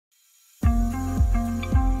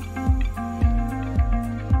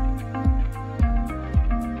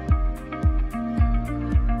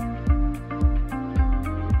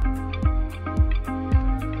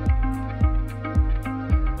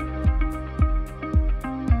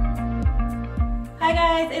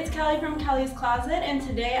Hi guys, it's Kelly from Kelly's Closet, and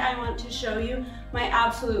today I want to show you my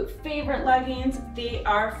absolute favorite leggings. They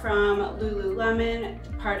are from Lululemon,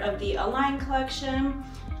 part of the Align collection.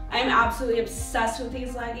 I'm absolutely obsessed with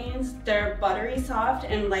these leggings. They're buttery soft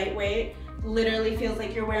and lightweight. Literally feels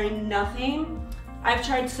like you're wearing nothing. I've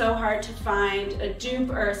tried so hard to find a dupe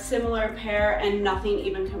or a similar pair and nothing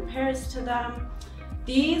even compares to them.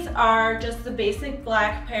 These are just the basic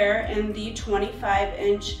black pair in the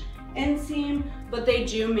 25-inch inseam, but they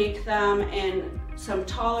do make them in some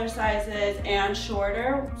taller sizes and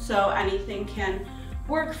shorter, so anything can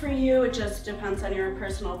work for you. It just depends on your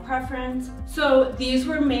personal preference. So these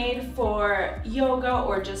were made for yoga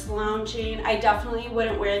or just lounging. I definitely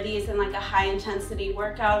wouldn't wear these in like a high intensity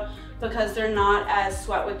workout because they're not as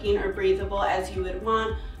sweat wicking or breathable as you would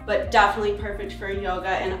want, but definitely perfect for yoga.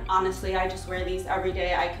 And honestly, I just wear these every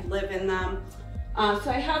day. I could live in them.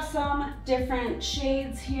 So I have some different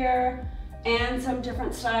shades here and some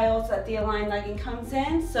different styles that the Align legging comes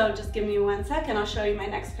in. So just give me 1 second, I'll show you my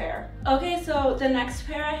next pair. Okay, so the next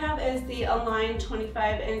pair I have is the Align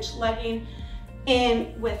 25-inch legging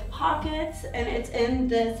with pockets, and it's in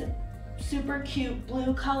this super cute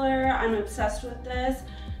blue color. I'm obsessed with this.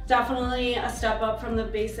 Definitely a step up from the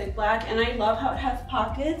basic black, and I love how it has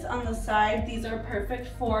pockets on the side. These are perfect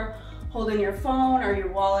for holding your phone or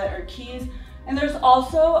your wallet or keys. And there's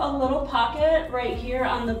also a little pocket right here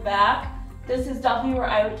on the back. This is definitely where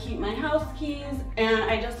I would keep my house keys, and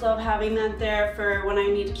I just love having that there for when I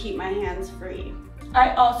need to keep my hands free.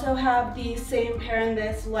 I also have the same pair in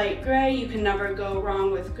this light gray. You can never go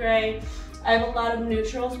wrong with gray. I have a lot of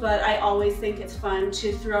neutrals, but I always think it's fun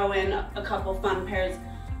to throw in a couple fun pairs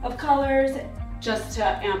of colors just to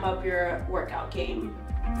amp up your workout game.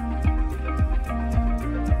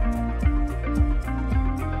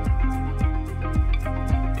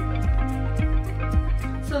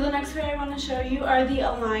 So the next pair I want to show you are the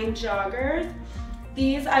Align joggers.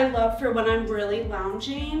 These I love for when I'm really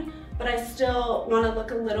lounging, but I still want to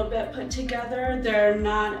look a little bit put together. They're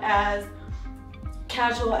not as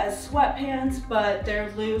casual as sweatpants, but they're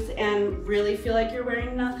loose and really feel like you're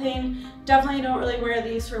wearing nothing. Definitely don't really wear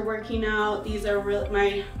these for working out. These are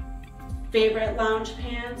my favorite lounge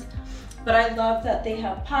pants, but I love that they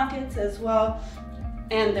have pockets as well,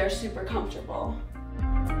 and they're super comfortable.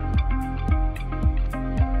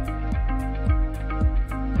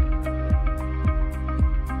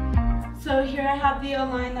 So here I have the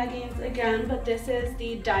Align leggings again, but this is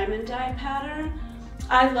the diamond dye pattern.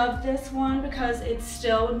 I love this one because it's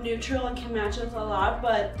still neutral and can match with a lot,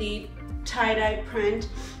 but the tie-dye print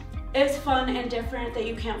is fun and different that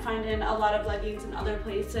you can't find in a lot of leggings in other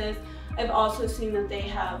places. I've also seen that they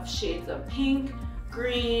have shades of pink,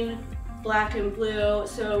 green, black, and blue,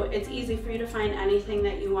 so it's easy for you to find anything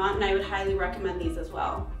that you want, and I would highly recommend these as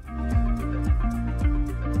well.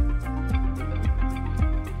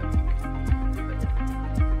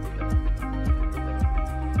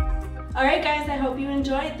 Alright guys, I hope you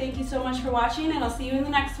enjoyed. Thank you so much for watching, and I'll see you in the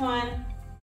next one.